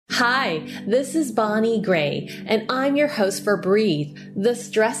Hi, this is Bonnie Gray, and I'm your host for Breathe, the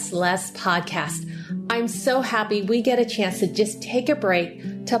Stress Less podcast. I'm so happy we get a chance to just take a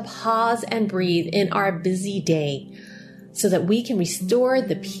break to pause and breathe in our busy day so that we can restore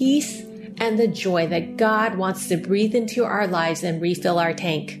the peace and the joy that God wants to breathe into our lives and refill our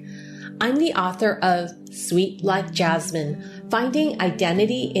tank. I'm the author of Sweet Like Jasmine, Finding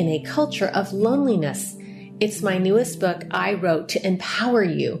Identity in a Culture of Loneliness. It's my newest book I wrote to empower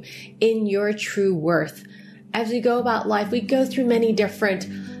you in your true worth. As we go about life, we go through many different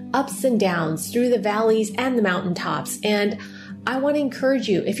ups and downs, through the valleys and the mountaintops. And I want to encourage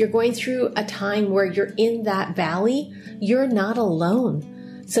you, if you're going through a time where you're in that valley, you're not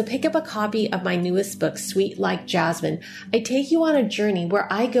alone. So pick up a copy of my newest book, Sweet Like Jasmine. I take you on a journey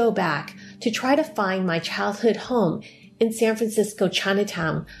where I go back to try to find my childhood home in San Francisco,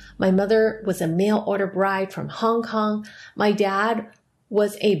 Chinatown. My mother was a mail-order bride from Hong Kong. My dad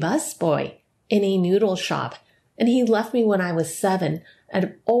was a busboy in a noodle shop, and he left me when I was 7.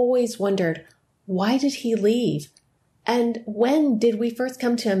 I'd always wondered, why did he leave? And when did we first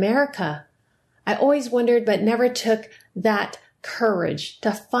come to America? I always wondered, but never took that courage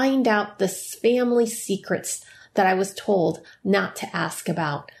to find out the family secrets that I was told not to ask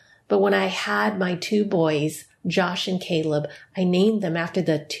about. But when I had my 2 boys, Josh and Caleb, I named them after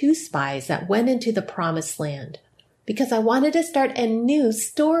the 2 spies that went into the promised land because I wanted to start a new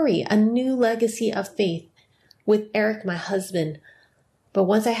story, a new legacy of faith with Eric, my husband. But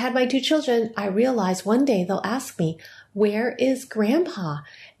once I had my 2 children, I realized one day they'll ask me, where is Grandpa?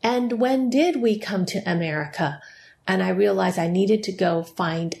 And when did we come to America? And I realized I needed to go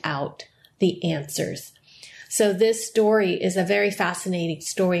find out the answers. So this story is a very fascinating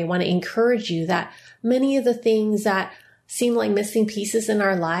story. I want to encourage you that many of the things that seem like missing pieces in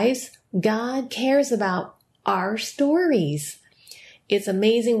our lives, God cares about our stories. It's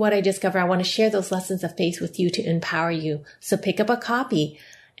amazing what I discovered. I want to share those lessons of faith with you to empower you. So pick up a copy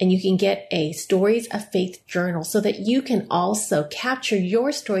and you can get a Stories of Faith journal so that you can also capture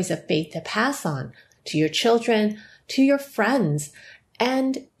your stories of faith to pass on to your children, to your friends,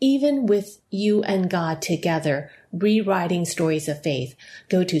 and even with you and God together, rewriting stories of faith.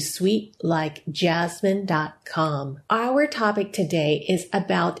 Go to sweetlikejasmine.com. Our topic today is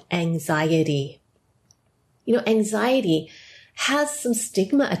about anxiety. Anxiety has some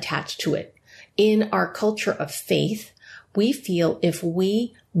stigma attached to it. In our culture of faith, we feel if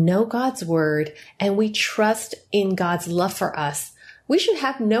we know God's word and we trust in God's love for us, we should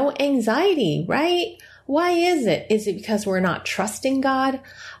have no anxiety, right? Why is it? Is it because we're not trusting God?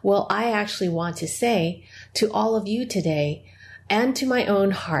 Well, I actually want to say to all of you today and to my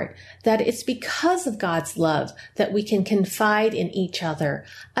own heart that it's because of God's love that we can confide in each other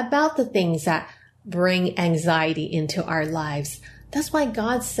about the things that bring anxiety into our lives. That's why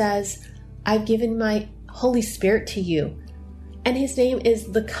God says, I've given my Holy Spirit to you. And his name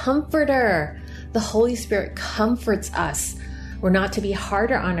is the Comforter. The Holy Spirit comforts us. We're not to be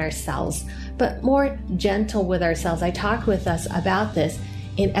harder on ourselves, but more gentle with ourselves. I talked with us about this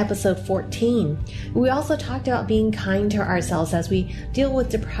in episode 14. We also talked about being kind to ourselves as we deal with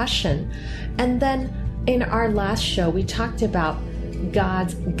depression. And then in our last show, we talked about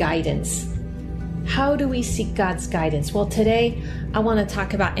God's guidance. How do we seek God's guidance? Well, today I want to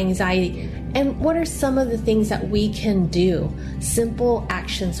talk about anxiety and what are some of the things that we can do, simple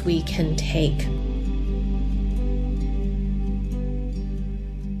actions we can take.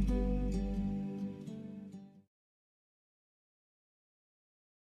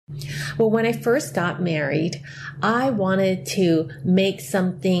 Well, when I first got married, I wanted to make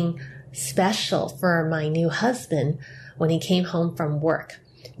something special for my new husband when he came home from work.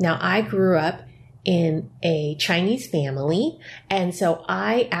 Now, I grew up in a Chinese family, and so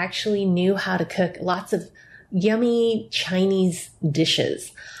I actually knew how to cook lots of yummy Chinese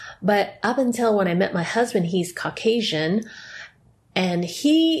dishes. But up until when I met my husband, he's Caucasian, and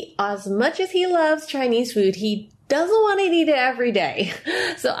he, as much as he loves Chinese food, he doesn't want to eat it every day.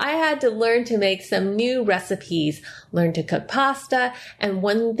 So I had to learn to make some new recipes, learn to cook pasta. And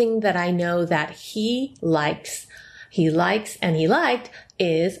one thing that I know that he likes and he liked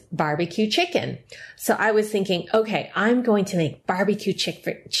is barbecue chicken. So I was thinking, okay, I'm going to make barbecue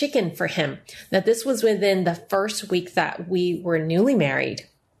chicken for him. Now this was within the first week that we were newly married,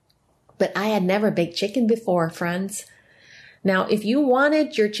 but I had never baked chicken before, friends. Now, if you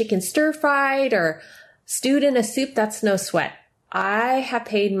wanted your chicken stir fried or stewed in a soup, that's no sweat. I have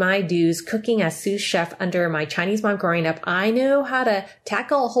paid my dues cooking as sous chef under my Chinese mom growing up. I know how to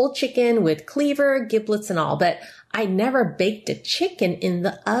tackle a whole chicken with cleaver, giblets, and all, but I never baked a chicken in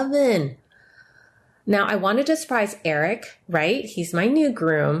the oven. Now, I wanted to surprise Eric, right? He's my new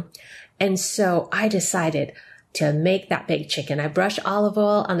groom. And so I decided to make that baked chicken. I brushed olive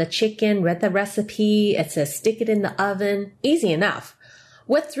oil on the chicken, read the recipe. It says stick it in the oven. Easy enough.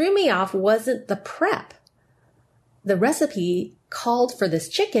 What threw me off wasn't the prep. The recipe called for this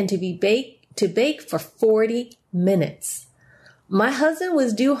chicken to bake for 40 minutes. My husband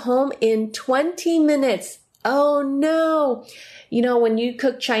was due home in 20 minutes. Oh no. You know, when you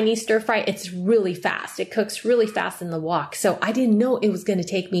cook Chinese stir fry, it's really fast. It cooks really fast in the wok. So I didn't know it was going to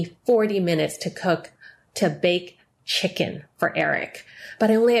take me 40 minutes to bake chicken for Eric. But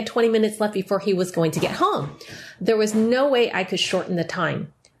I only had 20 minutes left before he was going to get home. There was no way I could shorten the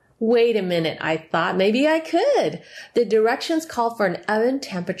time. Wait a minute, I thought maybe I could. The directions called for an oven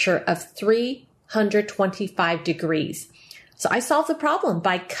temperature of 325 degrees. So I solved the problem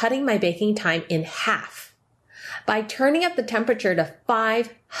by cutting my baking time in half. By turning up the temperature to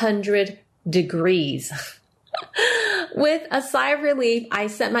 500 degrees. With a sigh of relief, I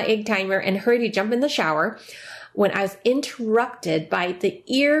set my egg timer and hurried to jump in the shower when I was interrupted by the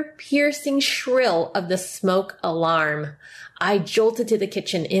ear-piercing shrill of the smoke alarm. I jolted to the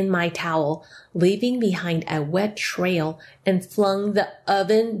kitchen in my towel, leaving behind a wet trail, and flung the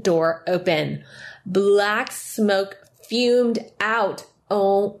oven door open. Black smoke fumed out.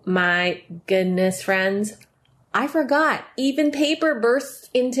 Oh my goodness, friends. I forgot, even paper bursts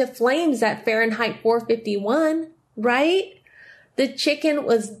into flames at Fahrenheit 451, right? The chicken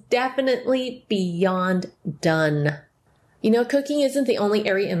was definitely beyond done. You know, cooking isn't the only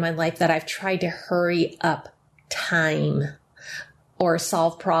area in my life that I've tried to hurry up time or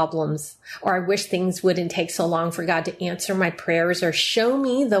solve problems, or I wish things wouldn't take so long for God to answer my prayers or show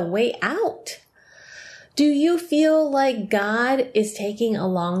me the way out. Do you feel like God is taking a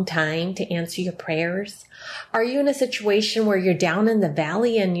long time to answer your prayers? Are you in a situation where you're down in the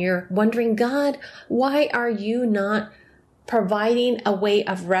valley and you're wondering, God, why are you not providing a way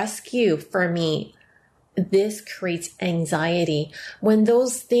of rescue for me? This creates anxiety. When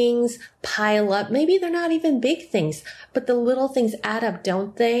those things pile up, maybe they're not even big things, but the little things add up,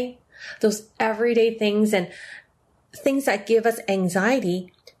 don't they? Those everyday things and things that give us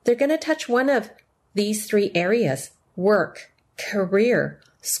anxiety, they're going to touch one of these three areas: work, career,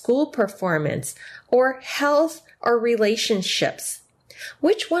 school performance, or health or relationships.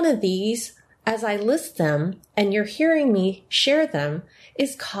 Which one of these, as I list them and you're hearing me share them,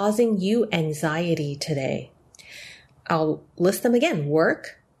 is causing you anxiety today? I'll list them again: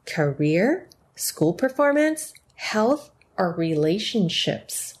 work, career, school performance, health, or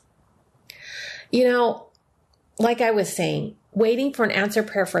relationships. You know, like I was saying, waiting for an answer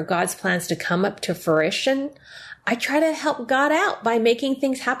prayer for God's plans to come up to fruition, I try to help God out by making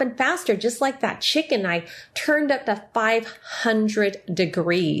things happen faster. Just like that chicken, I turned up to 500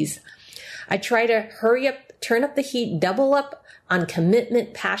 degrees. I try to hurry up, turn up the heat, double up on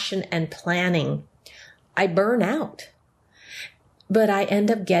commitment, passion, and planning. I burn out, but I end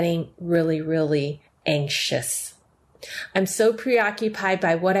up getting really, really anxious. I'm so preoccupied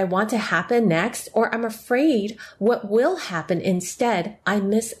by what I want to happen next, or I'm afraid what will happen instead. I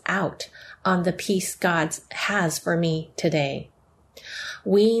miss out on the peace God has for me today.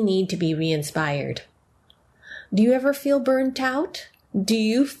 We need to be re-inspired. Do you ever feel burnt out? Do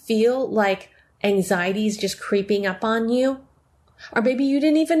you feel like anxiety is just creeping up on you? Or maybe you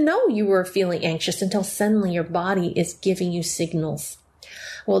didn't even know you were feeling anxious until suddenly your body is giving you signals.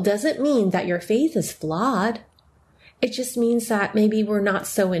 Well, does it mean that your faith is flawed? It just means that maybe we're not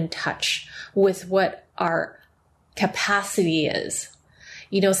so in touch with what our capacity is.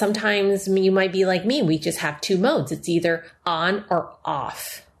 You know, sometimes you might be like me. We just have two modes. It's either on or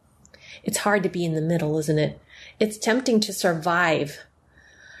off. It's hard to be in the middle, isn't it? It's tempting to survive.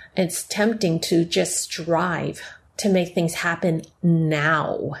 It's tempting to just strive to make things happen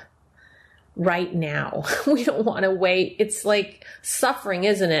now. Right now. We don't want to wait. It's like suffering,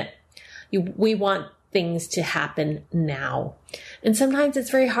 isn't it? We want things to happen now. And sometimes it's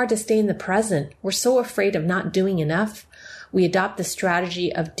very hard to stay in the present. We're so afraid of not doing enough. We adopt the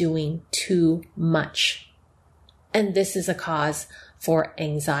strategy of doing too much. And this is a cause for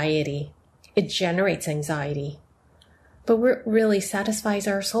anxiety. It generates anxiety. But what really satisfies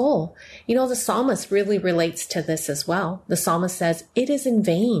our soul? You know, the psalmist really relates to this as well. The psalmist says, "It is in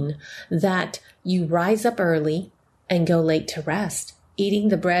vain that you rise up early and go late to rest, eating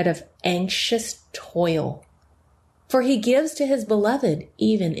the bread of anxious toil. For he gives to his beloved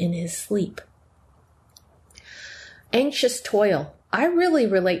even in his sleep." Anxious toil. I really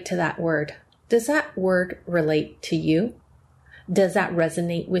relate to that word. Does that word relate to you? Does that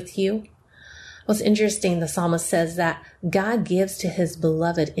resonate with you? Well, it's interesting. The psalmist says that God gives to his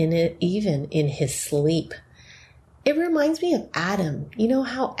beloved even in his sleep. It reminds me of Adam. You know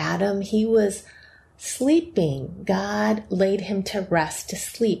how Adam, he was sleeping. God laid him to rest, to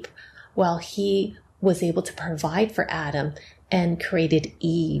sleep, while he was able to provide for Adam and created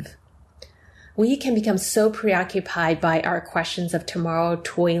Eve. We can become so preoccupied by our questions of tomorrow,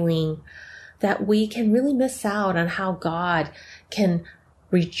 toiling, that we can really miss out on how God can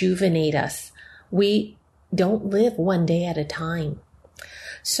rejuvenate us. We don't live one day at a time.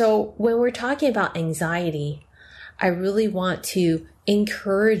 So when we're talking about anxiety, I really want to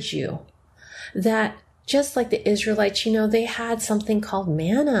encourage you that just like the Israelites, they had something called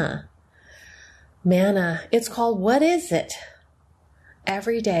manna. Manna, it's called, what is it?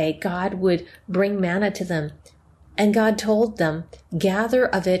 Every day, God would bring manna to them. And God told them, gather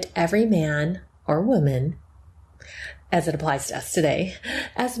of it every man or woman, as it applies to us today,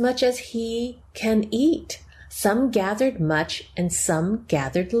 as much as he can eat. Some gathered much and some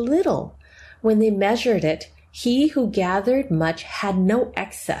gathered little. When they measured it, he who gathered much had no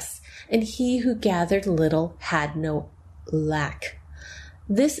excess, and he who gathered little had no lack.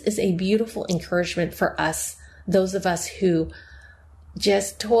 This is a beautiful encouragement for us, those of us who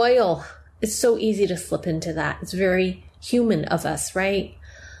just toil. It's so easy to slip into that. It's very human of us, right?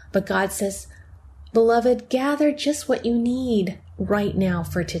 But God says, beloved, gather just what you need right now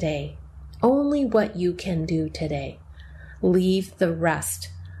for today. Only what you can do today. Leave the rest.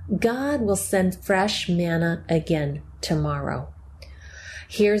 God will send fresh manna again tomorrow.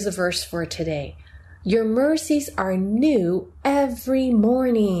 Here's a verse for today. Your mercies are new every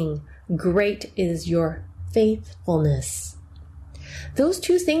morning. Great is your faithfulness. Those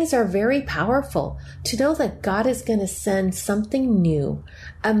two things are very powerful. To know that God is going to send something new,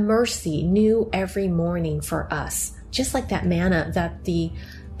 a mercy new every morning for us. Just like that manna that the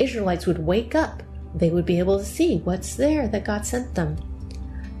Israelites would wake up. They would be able to see what's there that God sent them.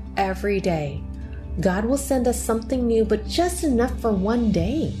 Every day, God will send us something new, but just enough for one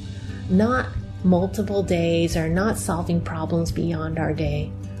day. Not multiple days or not solving problems beyond our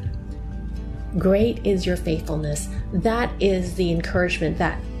day. Great is your faithfulness. That is the encouragement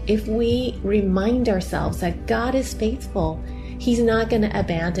that if we remind ourselves that God is faithful, He's not going to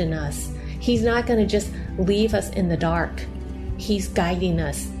abandon us. He's not going to just leave us in the dark. He's guiding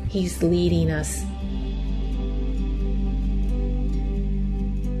us. He's leading us.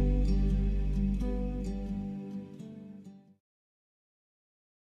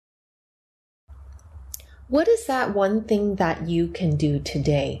 What is that one thing that you can do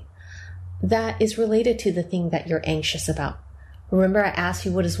today that is related to the thing that you're anxious about? Remember, I asked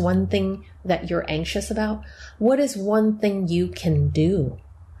you, what is one thing that you're anxious about? What is one thing you can do?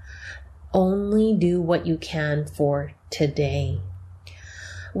 Only do what you can for today.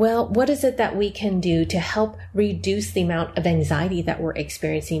 Well, what is it that we can do to help reduce the amount of anxiety that we're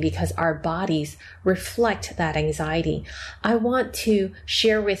experiencing because our bodies reflect that anxiety? I want to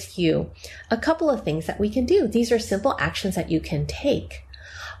share with you a couple of things that we can do. These are simple actions that you can take.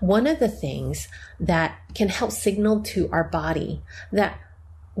 One of the things that can help signal to our body that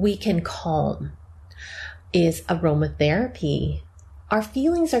we can calm is aromatherapy. Our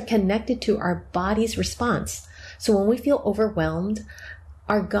feelings are connected to our body's response. So when we feel overwhelmed,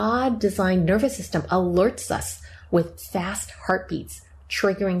 our God-designed nervous system alerts us with fast heartbeats,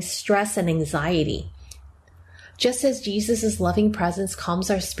 triggering stress and anxiety. Just as Jesus' loving presence calms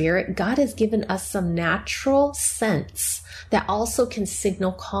our spirit, God has given us some natural scents that also can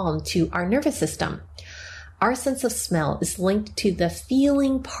signal calm to our nervous system. Our sense of smell is linked to the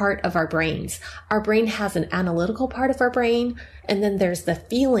feeling part of our brains. Our brain has an analytical part of our brain, and then there's the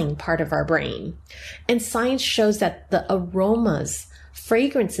feeling part of our brain. And science shows that the aromas,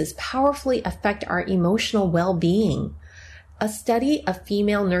 fragrances powerfully affect our emotional well-being. A study of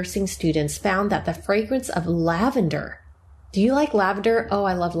female nursing students found that the fragrance of lavender. Do you like lavender? Oh,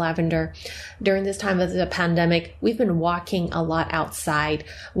 I love lavender. During this time of the pandemic, we've been walking a lot outside,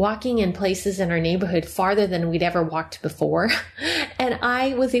 walking in places in our neighborhood farther than we'd ever walked before. And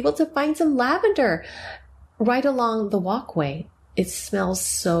I was able to find some lavender right along the walkway. It smells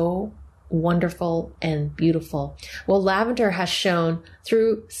so wonderful and beautiful. Well, lavender has shown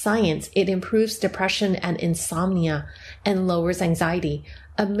through science, it improves depression and insomnia and lowers anxiety.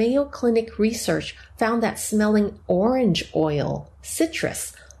 A Mayo Clinic research found that smelling orange oil,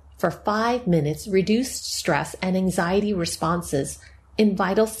 citrus, for 5 minutes reduced stress and anxiety responses in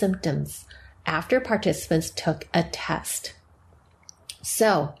vital symptoms after participants took a test.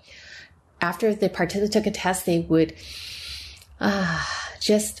 So, after the participants took a test, they would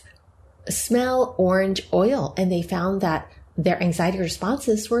just smell orange oil, and they found that their anxiety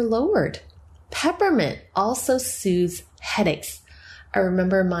responses were lowered. Peppermint also soothes headaches. I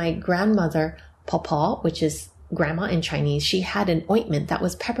remember my grandmother, Pawpaw, which is grandma in Chinese, she had an ointment that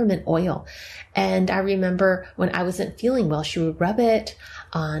was peppermint oil. And I remember when I wasn't feeling well, she would rub it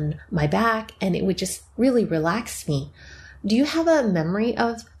on my back and it would just really relax me. Do you have a memory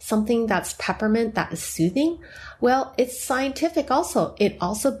of something that's peppermint that is soothing? Well, it's scientific also. It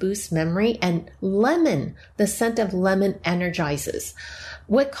also boosts memory, and lemon, the scent of lemon energizes.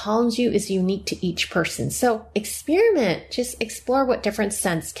 What calms you is unique to each person. So experiment, just explore what different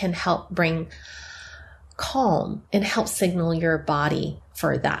scents can help bring calm and help signal your body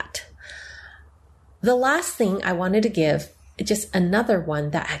for that. The last thing I wanted to give, just another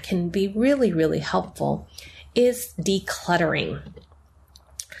one that can be really, really helpful, is decluttering.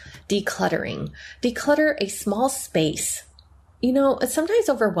 Declutter a small space. You know, it's sometimes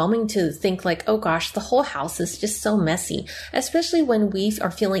overwhelming to think like, oh gosh, the whole house is just so messy, especially when we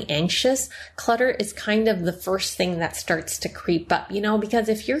are feeling anxious. Clutter is kind of the first thing that starts to creep up, you know, because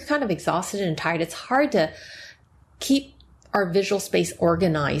if you're kind of exhausted and tired, it's hard to keep our visual space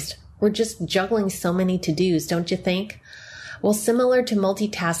organized. We're just juggling so many to-dos, don't you think? Well, similar to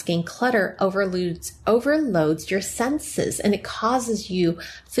multitasking, clutter overloads your senses and it causes you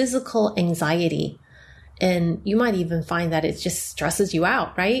physical anxiety. And you might even find that it just stresses you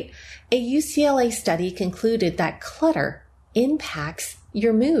out, right? A UCLA study concluded that clutter impacts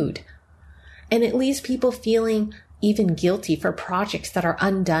your mood. And it leaves people feeling even guilty for projects that are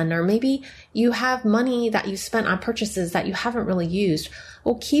undone, or maybe you have money that you spent on purchases that you haven't really used.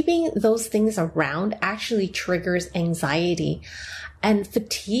 Well, keeping those things around actually triggers anxiety and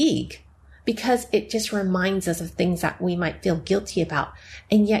fatigue because it just reminds us of things that we might feel guilty about.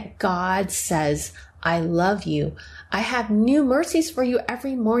 And yet God says, I love you. I have new mercies for you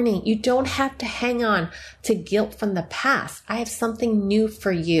every morning. You don't have to hang on to guilt from the past. I have something new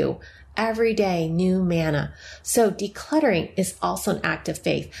for you. Every day, new manna. So decluttering is also an act of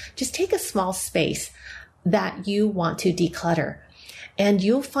faith. Just take a small space that you want to declutter and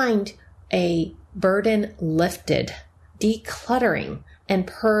you'll find a burden lifted. Decluttering and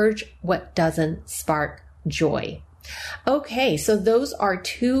purge what doesn't spark joy. Okay, so those are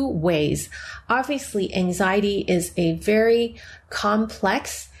two ways. Obviously, anxiety is a very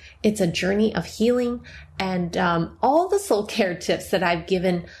complex, it's a journey of healing, and all the soul care tips that I've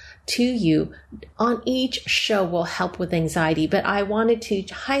given to you on each show will help with anxiety, but I wanted to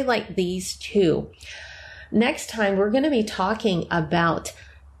highlight these two. Next time, we're going to be talking about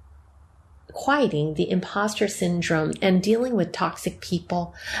quieting the imposter syndrome and dealing with toxic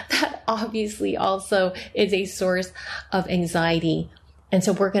people. That obviously also is a source of anxiety. And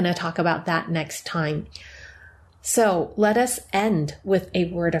so we're going to talk about that next time. So let us end with a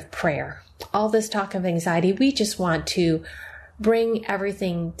word of prayer. All this talk of anxiety, we just want to bring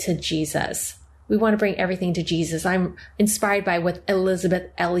everything to Jesus. We want to bring everything to Jesus. I'm inspired by what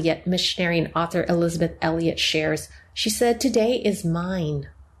Elisabeth Elliot, missionary and author Elisabeth Elliot, shares. She said, "Today is mine.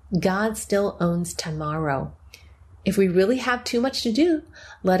 God still owns tomorrow." If we really have too much to do,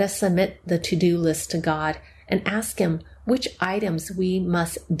 let us submit the to-do list to God and ask Him which items we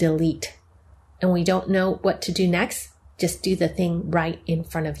must delete. And we don't know what to do next, just do the thing right in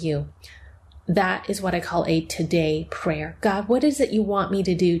front of you. That is what I call a today prayer. God, what is it you want me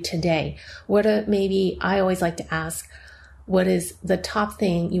to do today? Maybe I always like to ask, what is the top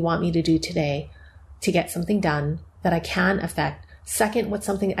thing you want me to do today to get something done that I can affect? Second, what's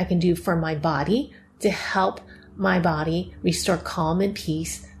something I can do for my body to help my body restore calm and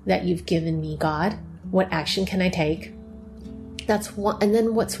peace that you've given me, God? What action can I take? That's one. And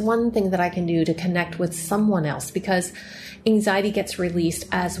then what's one thing that I can do to connect with someone else? Because anxiety gets released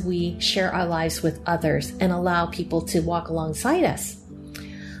as we share our lives with others and allow people to walk alongside us.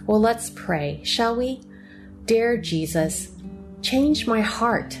 Well, let's pray, shall we? Dear Jesus, change my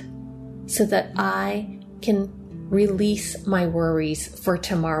heart so that I can release my worries for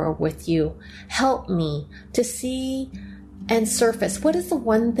tomorrow with you. Help me to see and surface what is the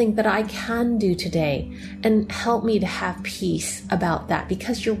one thing that I can do today, and help me to have peace about that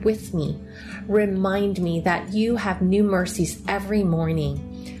because you're with me. Remind me that you have new mercies every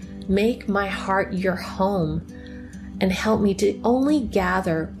morning. Make my heart your home and help me to only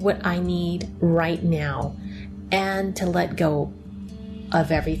gather what I need right now and to let go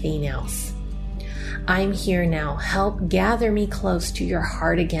of everything else. I'm here now. Help gather me close to your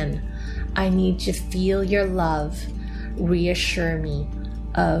heart again. I need to feel your love. Reassure me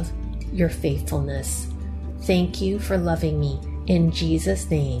of your faithfulness. Thank you for loving me. In Jesus'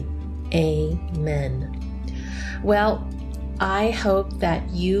 name, amen. Well, I hope that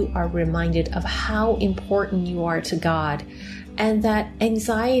you are reminded of how important you are to God and that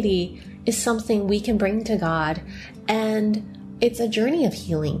anxiety is something we can bring to God, and it's a journey of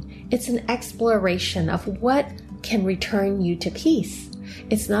healing. It's an exploration of what can return you to peace.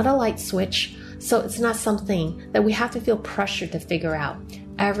 It's not a light switch, so it's not something that we have to feel pressured to figure out.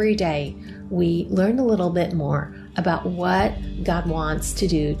 Every day, we learn a little bit more about what God wants to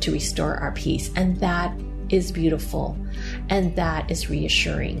do to restore our peace, and that is beautiful, and that is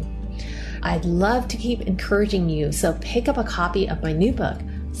reassuring. I'd love to keep encouraging you, so pick up a copy of my new book,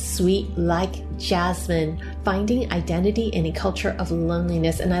 Sweet Like Jasmine, Finding Identity in a Culture of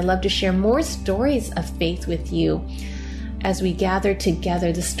Loneliness. And I love to share more stories of faith with you as we gather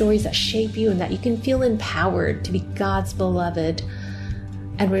together, the stories that shape you and that you can feel empowered to be God's beloved.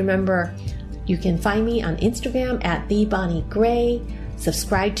 And remember, you can find me on Instagram at @TheBonnieGray.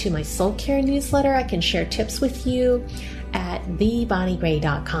 Subscribe to my Soul Care newsletter. I can share tips with you at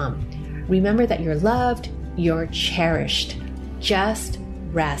TheBonnieGray.com. Remember that you're loved, you're cherished. Just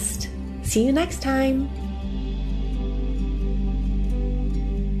rest. See you next time.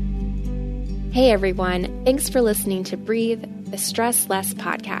 Hey everyone, thanks for listening to Breathe, the Stress Less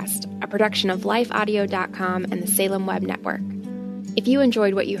podcast, a production of lifeaudio.com and the Salem Web Network. If you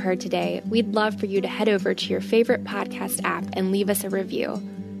enjoyed what you heard today, we'd love for you to head over to your favorite podcast app and leave us a review.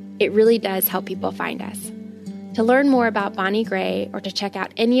 It really does help people find us. To learn more about Bonnie Gray or to check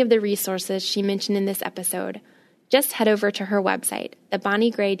out any of the resources she mentioned in this episode, just head over to her website,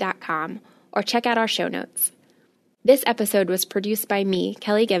 thebonniegray.com, or check out our show notes. This episode was produced by me,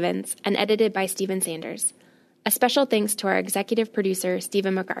 Kelly Givens, and edited by Stephen Sanders. A special thanks to our executive producer,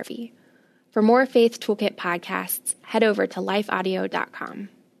 Stephen McGarvey. For more Faith Toolkit podcasts, head over to lifeaudio.com.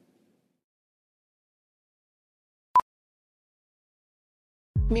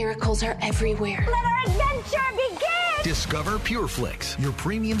 Miracles are everywhere. Let our adventure begin! Discover PureFlix, your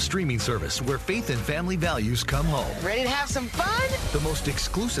premium streaming service where faith and family values come home. Ready to have some fun? The most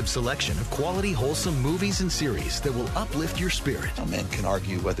exclusive selection of quality, wholesome movies and series that will uplift your spirit. A man can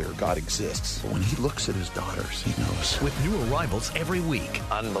argue whether God exists, but when he looks at his daughters, he knows. With new arrivals every week.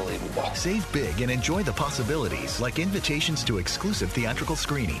 Unbelievable. Save big and enjoy the possibilities, like invitations to exclusive theatrical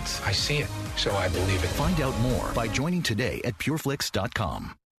screenings. I see it, so I believe it. Find out more by joining today at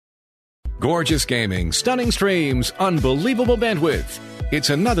pureflix.com. Gorgeous gaming, stunning streams, unbelievable bandwidth.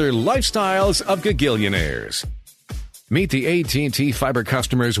 It's another Lifestyles of Gagillionaires. Meet the AT&T Fiber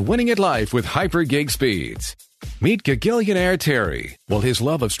customers winning at life with hyper gig speeds. Meet Gagillionaire Terry. While his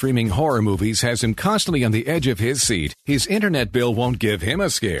love of streaming horror movies has him constantly on the edge of his seat, his internet bill won't give him a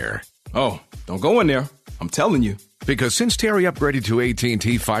scare. Oh, don't go in there. I'm telling you. Because since Terry upgraded to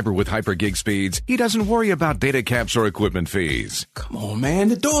AT&T Fiber with hyper gig speeds, he doesn't worry about data caps or equipment fees. Come on, man.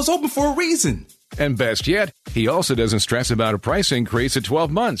 The door's open for a reason. And best yet, he also doesn't stress about a price increase at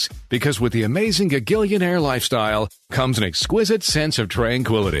 12 months, because with the amazing Gagillionaire lifestyle comes an exquisite sense of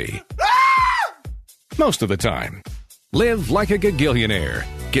tranquility. Most of the time. Live like a Gagillionaire.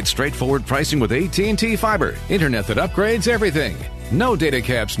 Get straightforward pricing with AT&T Fiber, internet that upgrades everything. No data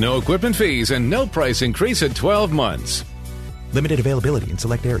caps, no equipment fees, and no price increase at 12 months. Limited availability in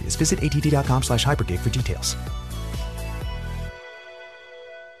select areas. Visit att.com/hypergig for details.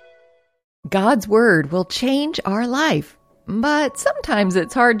 God's Word will change our life, but sometimes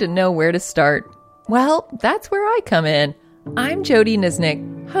it's hard to know where to start. Well, that's where I come in. I'm Jody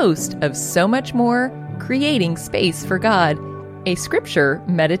Nisnik, host of So Much More, Creating Space for God, a scripture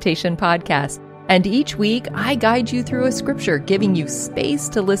meditation podcast. And each week, I guide you through a scripture, giving you space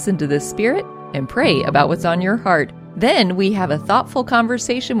to listen to the Spirit and pray about what's on your heart. Then we have a thoughtful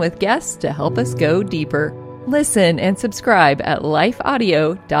conversation with guests to help us go deeper. Listen and subscribe at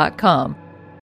lifeaudio.com.